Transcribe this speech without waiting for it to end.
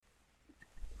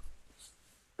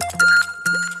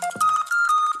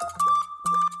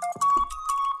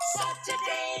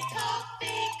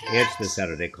It's the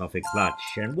Saturday Coffee Clutch,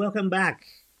 and welcome back.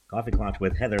 Coffee Clutch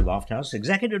with Heather Lofthouse,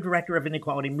 Executive Director of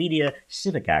Inequality Media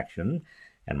Civic Action,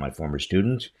 and my former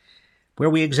student, where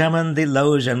we examine the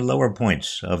lows and lower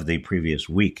points of the previous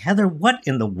week. Heather, what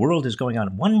in the world is going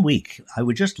on? 1 week. I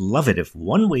would just love it if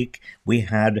 1 week we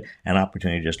had an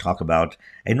opportunity to just talk about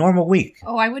a normal week.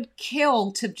 Oh, I would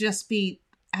kill to just be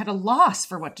at a loss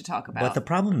for what to talk about. But the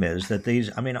problem is that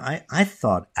I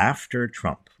thought after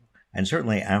Trump, and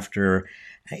certainly after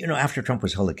Trump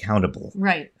was held accountable.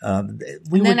 Right.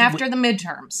 After the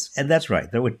midterms. And that's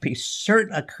right. There would be a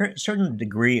certain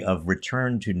degree of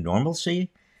return to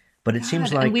normalcy, but it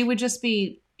seems like... And we would just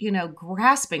be,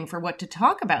 grasping for what to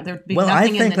talk about. There'd be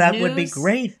nothing in the news. Well, I think that would be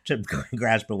great to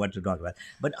grasp for what to talk about.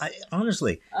 But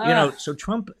honestly, so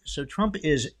Trump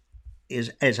is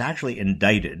actually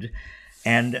indicted,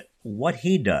 and what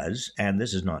he does, and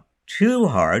this is not too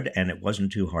hard, and it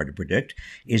wasn't too hard to predict,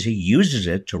 is he uses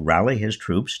it to rally his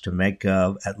troops to make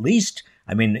at least,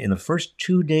 in the first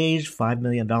 2 days, $5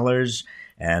 million.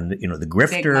 And,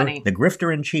 the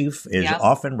grifter in chief is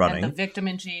off and running. And the victim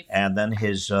in chief. And then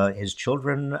his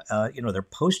children, they're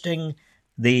posting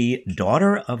the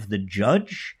daughter of the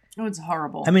judge. Oh, it's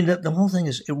horrible. The whole thing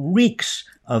it reeks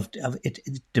of it's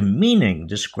demeaning,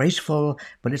 disgraceful,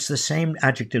 but it's the same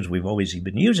adjectives we've always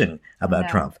been using about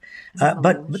Trump.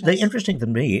 But the interesting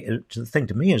thing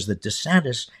to me is that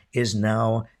DeSantis is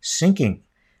now sinking.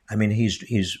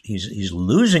 He's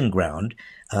losing ground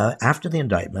after the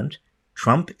indictment.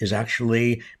 Trump is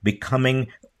actually becoming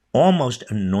almost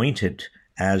anointed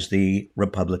as the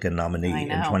Republican nominee in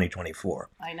 2024.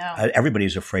 I know.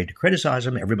 Everybody's afraid to criticize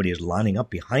him. Everybody is lining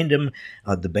up behind him.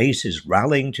 The base is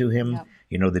rallying to him.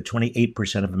 Yep. The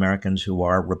 28% of Americans who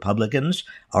are Republicans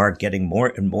are getting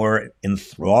more and more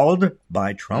enthralled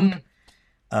by Trump.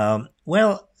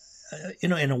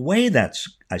 In a way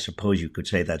I suppose you could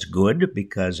say that's good,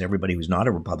 because everybody who's not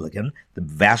a Republican, the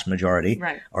vast majority,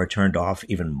 are turned off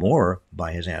even more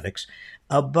by his antics.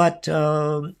 But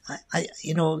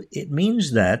it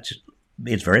means that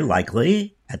it's very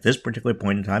likely at this particular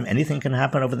point in time, anything can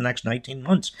happen over the next 19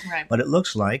 months. Right. But it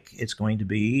looks like it's going to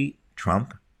be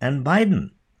Trump and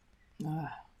Biden.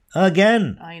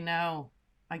 Again. I know.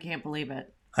 I can't believe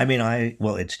it.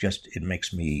 It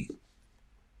makes me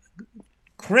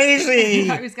crazy.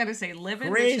 I was going to say, live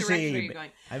in which direction are you going?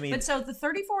 But so the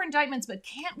 34 indictments, but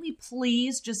can't we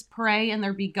please just pray and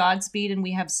there be Godspeed and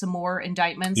we have some more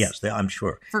indictments? Yes, I'm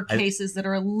sure. For cases that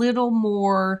are a little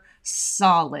more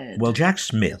solid. Well, Jack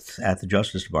Smith at the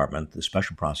Justice Department, the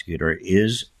special prosecutor,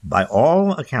 is, by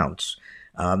all accounts,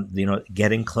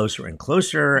 getting closer and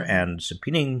closer and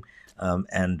subpoenaing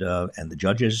and the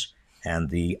judges.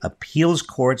 And the appeals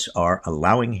courts are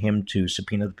allowing him to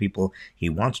subpoena the people he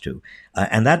wants to.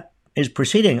 And that is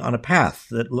proceeding on a path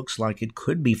that looks like it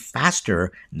could be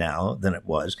faster now than it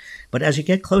was. But as you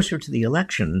get closer to the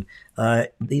election,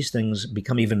 these things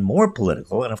become even more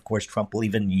political. And, of course, Trump will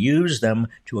even use them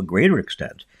to a greater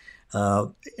extent.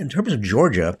 In terms of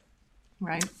Georgia,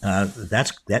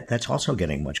 that's also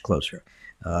getting much closer,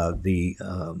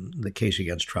 the case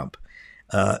against Trump.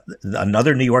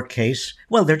 Another New York case,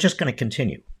 they're just going to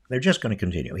continue.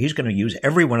 He's going to use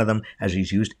every one of them, as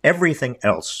he's used everything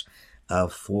else,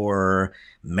 for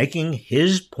making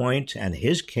his point and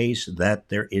his case that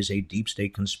there is a deep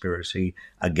state conspiracy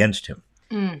against him.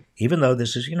 Even though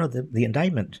this is, the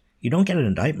indictment. You don't get an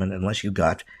indictment unless you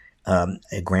got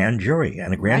a grand jury.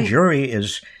 And a grand jury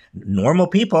is normal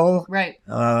people,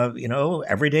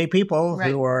 everyday people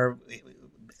who are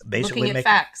basically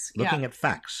looking at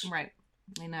facts. Right.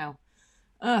 I know.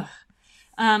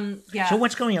 So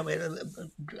what's going on?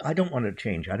 I don't want to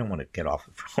change. I don't want to get off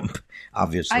of Trump.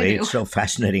 Obviously, it's so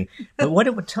fascinating.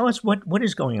 But tell us what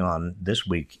is going on this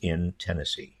week in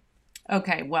Tennessee.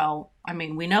 Okay. Well,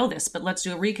 we know this, but let's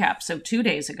do a recap. So 2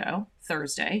 days ago,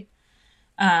 Thursday,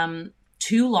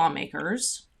 2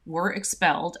 lawmakers were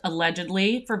expelled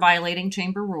allegedly for violating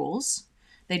chamber rules.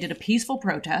 They did a peaceful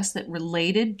protest that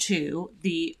related to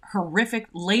the horrific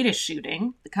latest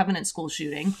shooting, the Covenant School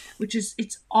shooting,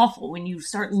 it's awful. When you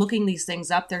start looking these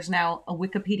things up, there's now a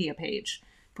Wikipedia page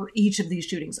for each of these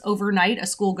shootings. Overnight, a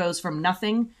school goes from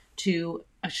nothing to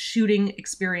a shooting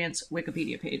experience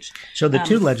Wikipedia page. So the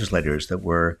 2 legislators that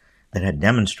had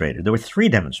demonstrated, there were 3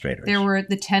 demonstrators. There were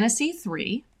the Tennessee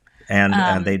 3.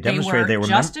 And they demonstrated they were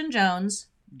Justin Jones,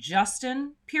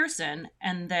 Justin Pearson,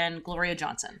 and then Gloria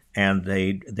Johnson. And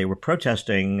they were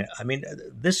protesting.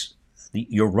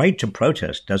 Your right to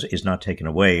protest is not taken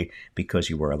away because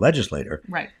you were a legislator.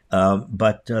 Right.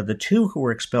 But the 2 who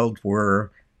were expelled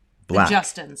were black. The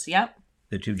Justins, yep.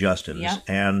 The 2 Justins. Yep.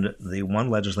 And the 1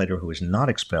 legislator who was not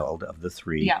expelled of the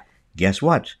 3 guess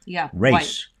what? Yeah. Race.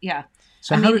 White. Yeah.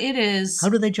 So it is how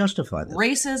do they justify this?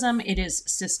 Racism. It is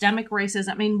systemic racism.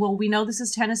 I mean, well, we know this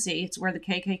is Tennessee. It's where the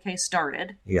KKK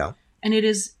started. Yeah. And it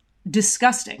is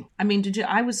disgusting. I mean,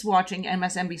 I was watching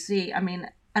MSNBC. I mean,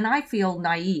 and I feel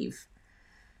naive.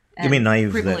 You mean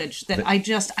naive? Privileged that I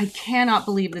cannot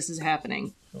believe this is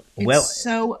happening. It's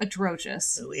so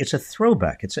atrocious. It's a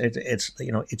throwback.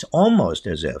 It's almost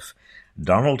as if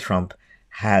Donald Trump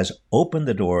has opened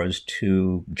the doors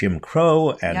to Jim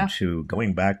Crow and to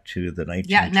going back to the 1920s.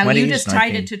 Yeah, now you just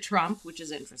tied it to Trump, which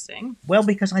is interesting. Well,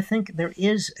 because I think there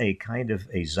is a kind of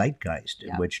a zeitgeist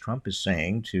in which Trump is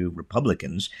saying to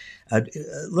Republicans,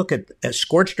 look at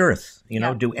scorched earth,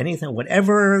 do anything,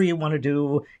 whatever you want to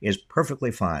do is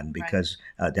perfectly fine because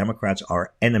Democrats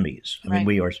are enemies. I mean,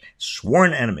 we are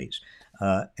sworn enemies.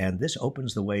 And this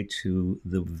opens the way to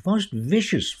the most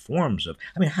vicious forms of,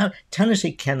 how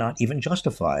Tennessee cannot even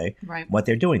justify what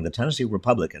they're doing. The Tennessee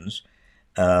Republicans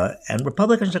and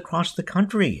Republicans across the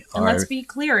country are. And let's be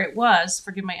clear,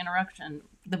 forgive my interruption,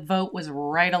 the vote was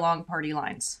right along party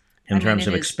lines. In terms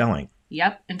of expelling.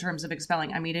 Yep, in terms of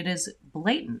expelling. I mean, it is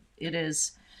blatant. It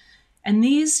is. And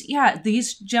these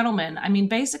gentlemen,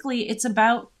 basically it's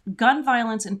about gun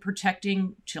violence and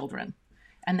protecting children.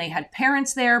 And they had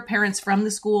parents there, parents from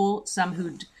the school, some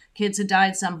whose kids had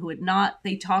died, some who had not.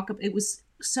 It was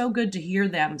so good to hear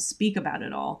them speak about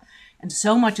it all. And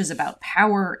so much is about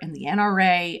power and the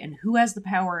NRA and who has the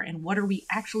power and what are we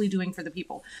actually doing for the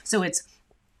people. So it's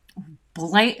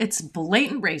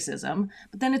blatant racism,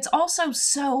 but then it's also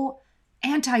so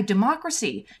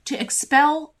anti-democracy to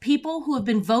expel people who have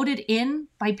been voted in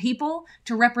by people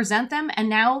to represent them. And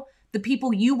now the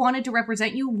people you wanted to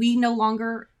represent you, we no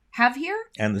longer have here.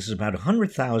 And this is about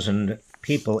 100,000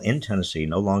 people in Tennessee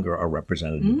no longer are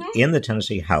represented in the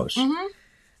Tennessee House.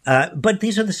 But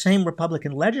these are the same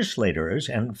Republican legislators.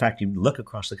 And in fact, you look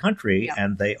across the country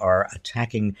and they are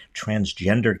attacking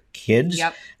transgender kids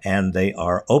and they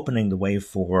are opening the way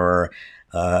for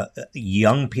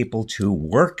young people to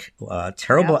work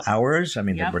terrible hours. I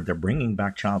mean, they're bringing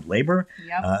back child labor.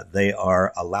 They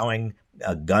are allowing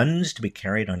guns to be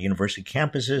carried on university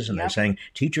campuses, and they're saying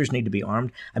teachers need to be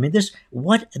armed. I mean, this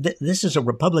is a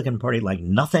Republican Party like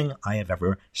nothing I have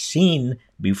ever seen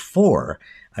before.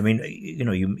 I mean,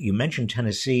 you mentioned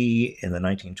Tennessee in the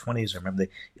 1920s.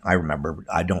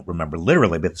 I don't remember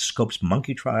literally, but the Scopes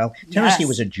monkey trial. Tennessee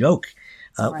was a joke.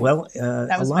 That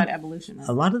was about abolition.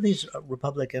 A lot of these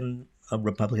Republican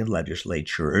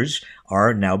legislatures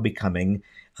are now becoming.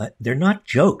 They're not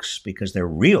jokes because they're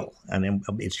real. And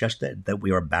it's just that we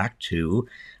are back to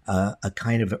a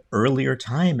kind of earlier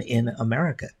time in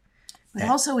America. But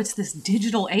also it's this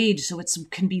digital age, so it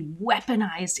can be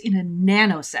weaponized in a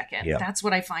nanosecond. Yeah. That's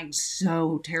what I find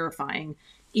so terrifying,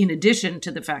 in addition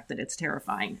to the fact that it's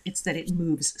terrifying. It's that it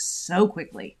moves so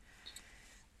quickly.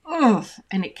 Ugh.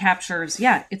 And it captures,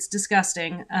 it's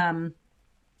disgusting. And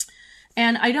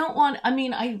I don't want,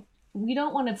 we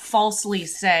don't want to falsely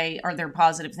say, are there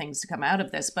positive things to come out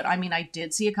of this? But I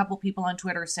did see a couple people on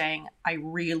Twitter saying, I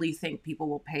really think people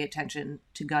will pay attention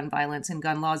to gun violence and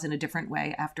gun laws in a different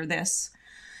way after this.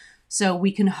 So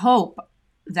we can hope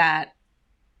that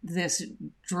this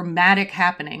dramatic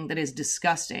happening that is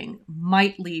disgusting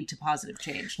might lead to positive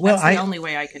change. That's the only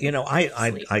way I can.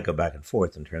 I go back and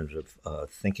forth in terms of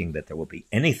thinking that there will be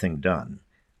anything done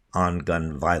on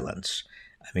gun violence.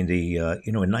 I mean,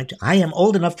 I am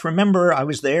old enough to remember I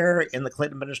was there in the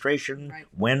Clinton administration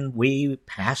when we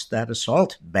passed that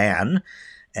assault ban.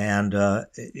 And,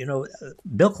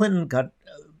 Bill Clinton got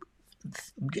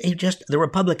the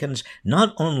Republicans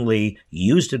not only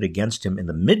used it against him in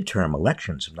the midterm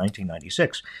elections of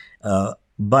 1996,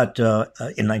 but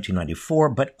in 1994,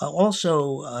 but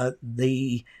also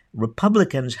the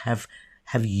Republicans have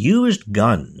used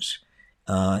guns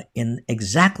in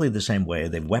exactly the same way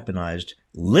they've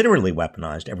literally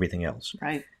weaponized everything else.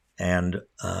 Right. And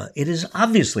it is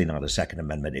obviously not a Second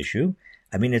Amendment issue.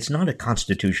 I mean, it's not a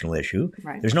constitutional issue.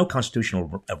 Right. There's no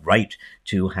constitutional right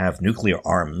to have nuclear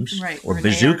arms or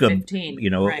bazooka,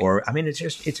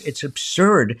 AR-15. It's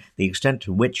absurd the extent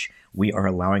to which we are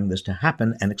allowing this to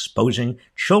happen and exposing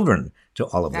children to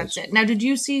all of this. That's it. Now, did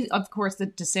you see, of course,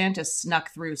 that DeSantis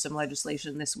snuck through some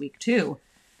legislation this week, too,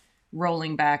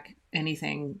 rolling back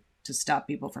anything to stop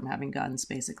people from having guns,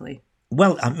 basically?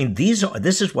 Well, I mean,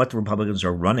 this is what the Republicans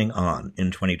are running on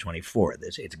in 2024.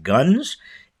 It's guns,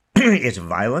 it's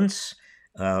violence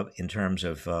in terms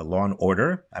of law and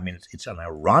order. I mean, it's an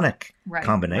ironic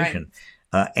combination.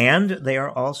 And they are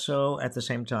also, at the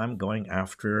same time, going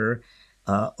after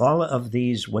all of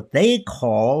these, what they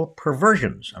call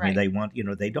perversions. I mean, they want,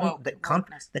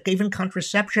 even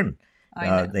contraception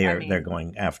they're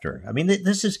going after. I mean,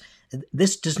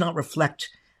 this does not reflect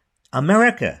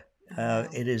America.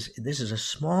 This is a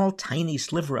small, tiny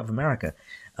sliver of America.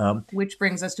 Which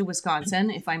brings us to Wisconsin,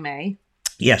 if I may.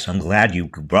 Yes, I'm glad you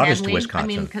brought us to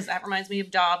Wisconsin. I mean, because that reminds me of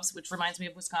Dobbs, which reminds me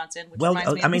of Wisconsin. Which well,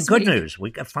 reminds me I of mean, good news.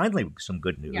 We got finally some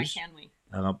good news. Yeah, can we?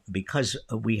 Because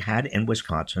we had in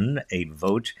Wisconsin a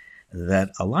vote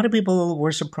that a lot of people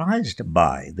were surprised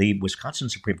by. The Wisconsin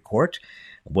Supreme Court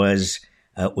was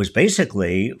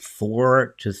basically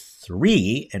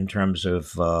 4-3 in terms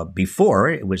of before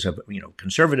it was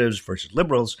conservatives versus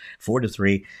liberals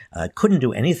 4-3. Couldn't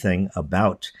do anything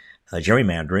about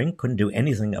gerrymandering, couldn't do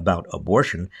anything about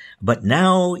abortion, but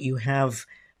now you have.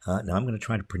 Now I'm going to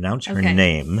try to pronounce her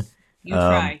name. You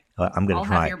try. I'm going to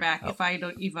try. I'll have your back if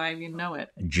I even know it.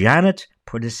 Janet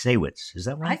Protasiewicz. Is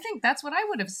that right? I think that's what I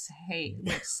would have said.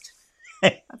 That's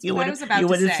you what I was about to say. You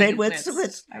would have said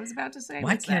Witz. I was about to say.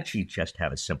 Why can't she just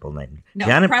have a simple name? No,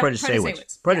 Janet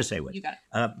Protasiewicz. Protasiewicz. You got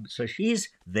it. So she's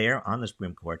there on the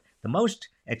Supreme Court. The most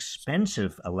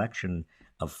expensive election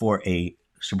for a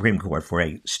Supreme Court, for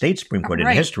a state Supreme Court in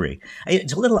history.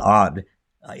 It's a little odd,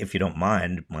 if you don't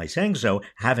mind my saying so,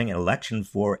 having an election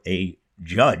for a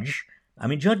judge. I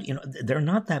mean, there are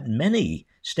not that many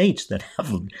states that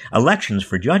have elections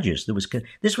for judges.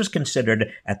 This was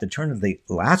considered at the turn of the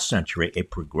last century a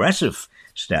progressive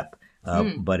step,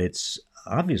 but it's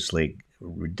obviously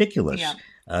ridiculous.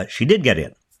 Yeah. She did get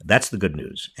in. That's the good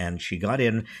news. And she got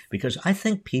in because I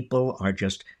think people are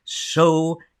just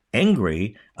so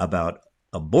angry about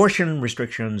abortion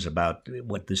restrictions, about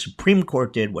what the Supreme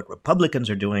Court did, what Republicans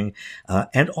are doing,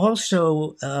 and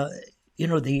also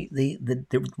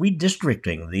the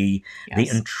redistricting, the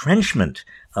entrenchment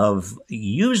of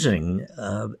using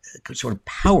sort of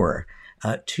power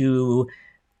to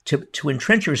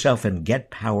entrench yourself and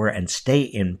get power and stay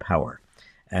in power.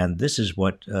 And this is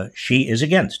what she is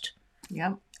against.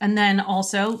 Yep. And then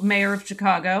also Mayor of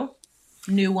Chicago,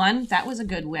 new one. That was a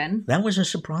good win. That was a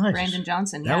surprise. Brandon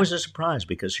Johnson. That was a surprise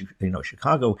because,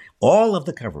 Chicago, all of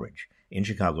the coverage in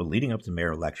Chicago leading up to the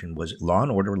mayor election was law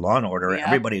and order, law and order. Yep.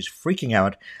 Everybody's freaking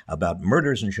out about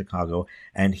murders in Chicago.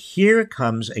 And here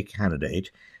comes a candidate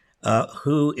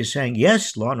who is saying,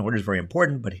 yes, law and order is very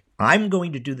important, but I'm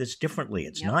going to do this differently.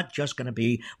 It's not just going to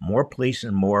be more police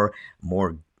and more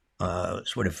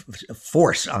sort of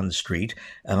force on the street.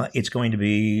 It's going to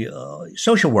be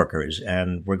social workers,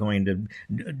 and we're going to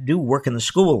do work in the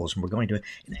schools, and we're going to.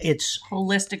 It's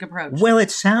holistic approach. Well, it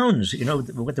sounds,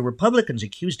 what the Republicans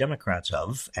accuse Democrats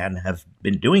of, and have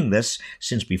been doing this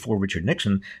since before Richard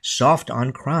Nixon, soft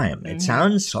on crime. Mm-hmm. It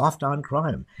sounds soft on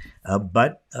crime,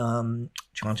 but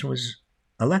Johnson was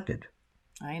elected.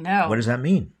 I know. What does that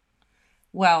mean?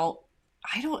 Well,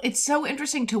 it's so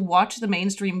interesting to watch the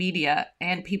mainstream media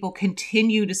and people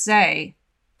continue to say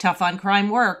tough on crime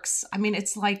works. I mean,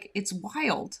 it's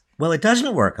wild. Well, it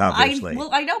doesn't work, obviously.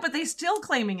 I know, but they're still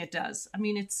claiming it does. I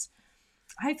mean,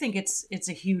 I think it's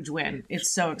a huge win.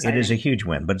 It's so exciting. It is a huge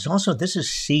win, but it's also, this is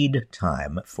seed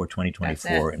time for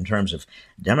 2024 in terms of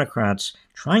Democrats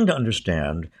trying to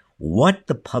understand what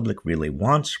the public really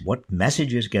wants, what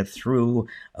messages get through,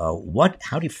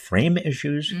 how do you frame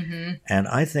issues. Mm-hmm. And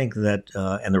I think that,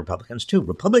 and the Republicans too,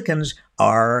 Republicans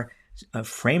are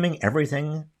framing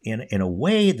everything in a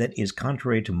way that is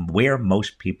contrary to where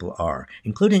most people are,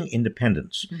 including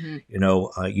independents.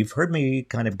 Mm-hmm. You've heard me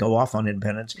kind of go off on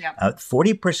independents. Yep.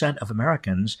 40% of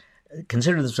Americans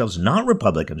consider themselves not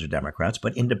Republicans or Democrats,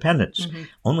 but independents. Mm-hmm.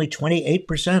 Only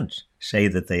 28% say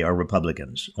that they are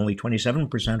Republicans. Only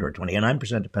 27% or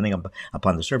 29%, depending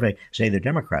upon the survey, say they're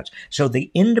Democrats. So the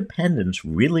independents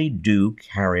really do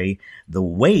carry the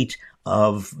weight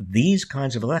of these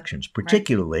kinds of elections,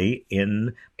 particularly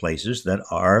in places that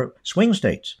are swing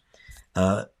states.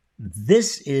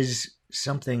 This is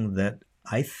something that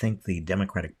I think the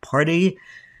Democratic Party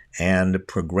and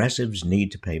progressives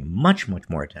need to pay much, much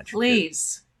more attention.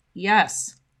 Please.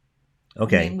 Yes.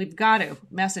 Okay. I mean, we've got to.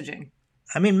 Messaging.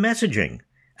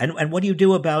 And what do you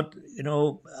do about,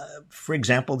 for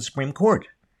example, the Supreme Court?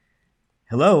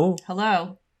 Hello?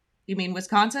 You mean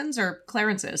Wisconsin's or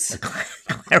Clarence's?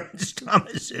 Clarence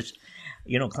Thomas's.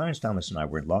 Clarence Thomas and I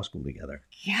were in law school together.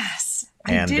 Yes.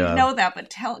 I didn't know that,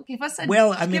 but give us a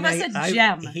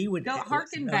gem. He would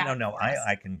harken back. No.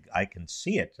 I can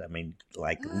see it. I mean,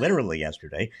 literally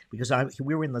yesterday, because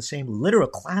we were in the same literal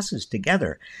classes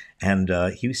together, and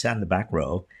he sat in the back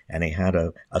row, and he had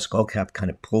a skull cap kind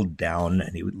of pulled down,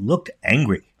 and he looked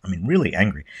angry. I mean, really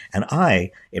angry. And I,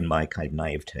 in my kind of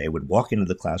naivete, would walk into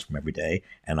the classroom every day,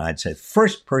 and I'd say,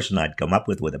 first person I'd come up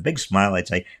with a big smile, I'd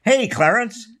say, "Hey,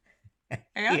 Clarence."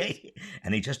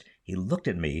 And he looked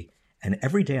at me, and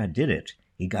every day I did it,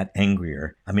 he got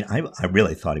angrier. I mean, I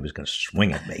really thought he was going to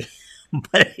swing at me.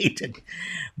 But he did.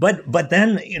 But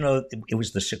then, it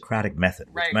was the Socratic method,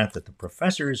 which Right. meant that the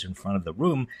professors in front of the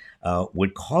room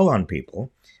would call on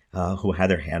people who had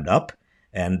their hand up.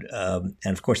 And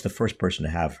of course, the first person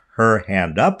to have her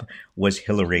hand up was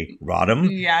Hillary Rodham.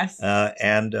 Yes.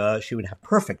 And she would have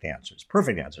perfect answers.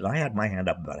 I had my hand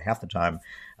up about half the time.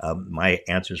 My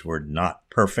answers were not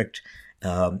perfect.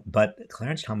 But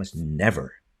Clarence Thomas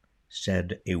never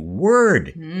said a word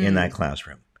in that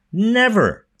classroom.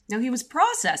 Never. No, he was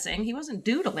processing. He wasn't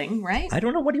doodling, right? I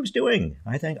don't know what he was doing.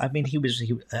 I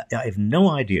have no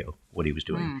idea what he was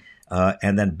doing.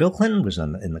 And then Bill Clinton was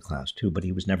in the class too, but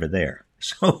he was never there.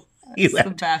 So It's the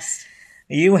best.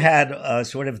 you had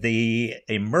sort of the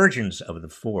emergence of the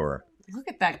four. Look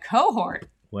at that cohort.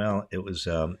 Well, it was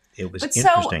But interesting.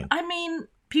 so, I mean,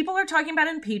 people are talking about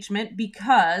impeachment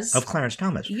because Of Clarence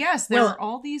Thomas. yes, there are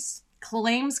all these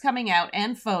claims coming out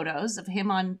and photos of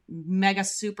him on mega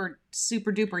super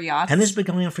duper yachts. And this has been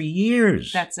going on for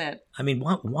years. That's it. I mean,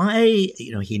 why,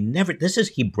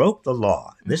 he broke the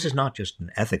law. This is not just an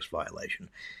ethics violation.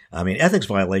 I mean, ethics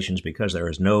violations because there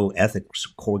is no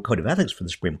code of ethics for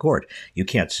the Supreme Court. You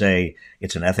can't say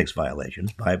it's an ethics violation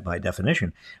by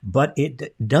definition. But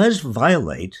it does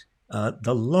violate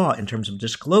the law in terms of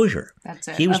disclosure. That's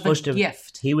it. He was Of a supposed to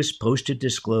gift. He was supposed to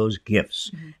disclose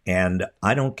gifts, and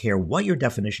I don't care what your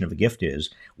definition of a gift is.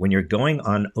 When you're going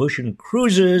on ocean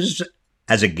cruises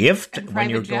as a gift, And when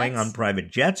you're private going jets. on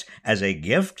private jets as a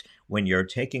gift, when you're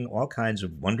taking all kinds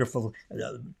of wonderful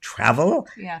travel,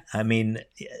 Yeah, I mean,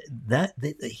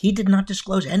 he did not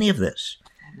disclose any of this,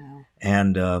 I know.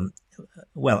 and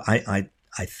well, I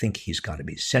think he's got to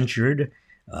be censured.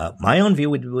 My own view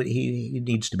would he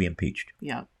needs to be impeached.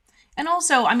 Yeah. And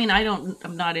also, I mean, I'm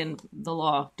not in the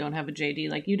law, don't have a JD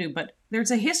like you do, but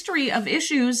there's a history of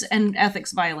issues and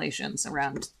ethics violations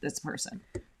around this person.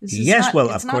 This is Yes, not, well,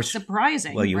 it's of not course.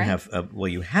 surprising. Well, you right?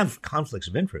 have conflicts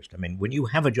of interest. I mean, when you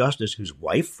have a justice whose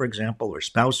wife, for example, or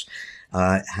spouse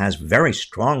has very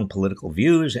strong political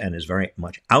views and is very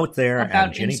much out there, About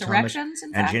and Ginny insurrections,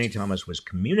 in fact. Ginny Thomas was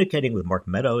communicating with Mark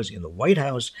Meadows in the White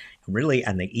House, really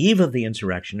on the eve of the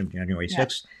insurrection of January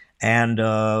 6th. And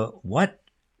what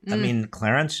I mean,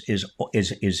 Clarence is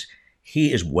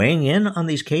weighing in on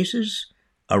these cases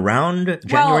around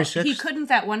January 6th. He couldn't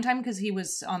that one time because he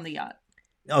was on the yacht.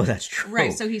 Oh, that's true.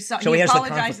 Right, so he he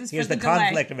apologizes has for the the delay.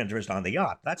 conflict of interest on the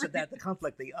yacht. That's the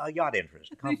conflict, the yacht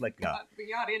interest, conflict yacht. The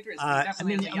yacht interest. I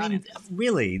mean,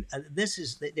 really, this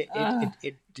is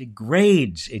it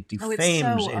degrades, it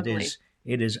defames, so ugly.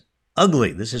 it is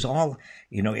ugly. This is all,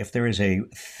 if there is a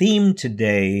theme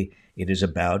today, it is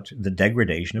about the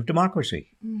degradation of democracy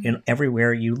in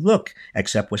everywhere you look,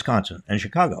 except Wisconsin and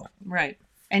Chicago. Right.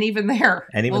 And even there,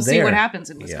 we'll see what happens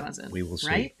in Wisconsin. Yeah, we will see.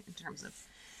 Right? In terms of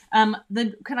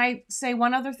can I say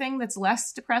one other thing that's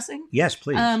less depressing? Yes,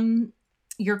 please.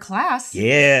 Your class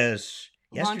Yes.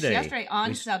 launched yesterday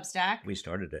on Substack. We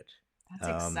started it.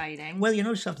 That's exciting. Well, you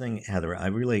know something, Heather, I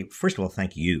really, first of all,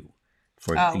 thank you.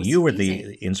 You were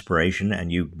the inspiration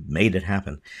and you made it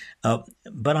happen.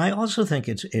 But I also think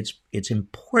it's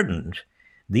important,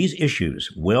 these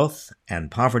issues, wealth and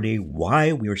poverty,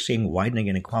 why we are seeing widening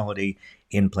inequality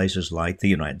in places like the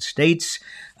United States,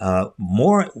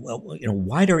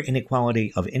 wider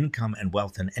inequality of income and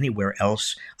wealth than anywhere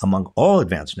else among all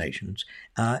advanced nations.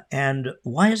 And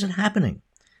why is it happening?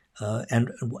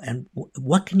 And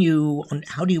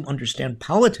how do you understand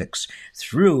politics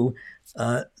through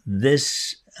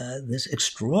this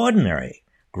extraordinary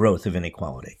growth of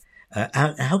inequality?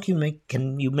 How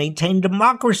can you maintain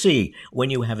democracy when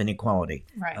you have inequality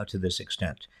to this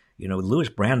extent? Louis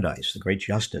Brandeis, the great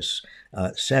justice,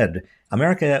 said,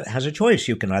 America has a choice.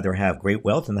 You can either have great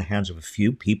wealth in the hands of a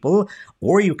few people,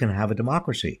 or you can have a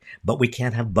democracy, but we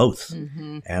can't have both.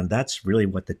 Mm-hmm. And that's really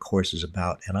what the course is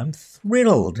about. And I'm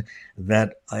thrilled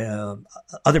that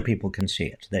other people can see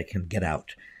it. They can get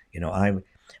out.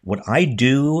 What I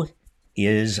do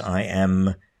is I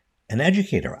am an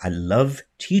educator. I love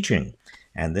teaching,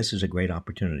 and this is a great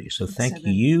opportunity. So thank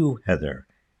you, Heather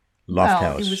Lofthouse.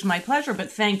 Well, it was my pleasure,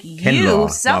 but thank you,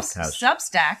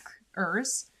 Substackers,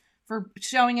 for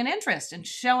showing an interest and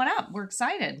showing up. We're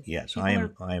excited. Yes,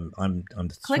 I'm clicking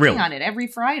thrilled on it every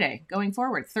Friday going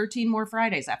forward. 13 more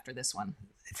Fridays after this one.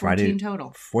 14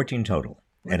 total. 14 total.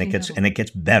 And it gets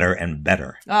better and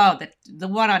better. Oh, the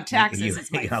one on taxes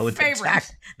is my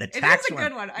favorite. The tax it is a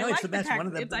good one. I like it's the best tax, one.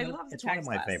 I love the it's tax one of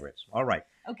my class. favorites. All right.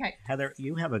 Okay. Heather,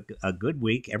 you have a good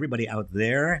week. Everybody out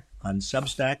there on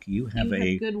Substack, you have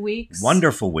a good weeks.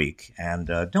 Wonderful week. And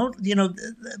there are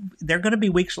going to be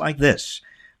weeks like this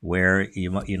where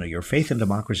your faith in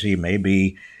democracy may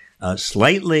be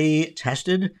slightly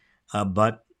tested,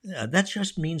 but that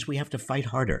just means we have to fight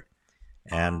harder,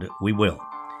 and we will.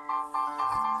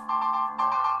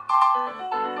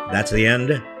 That's the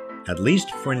end, at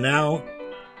least for now.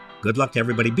 Good luck to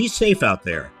everybody. Be safe out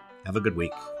there. Have a good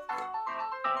week.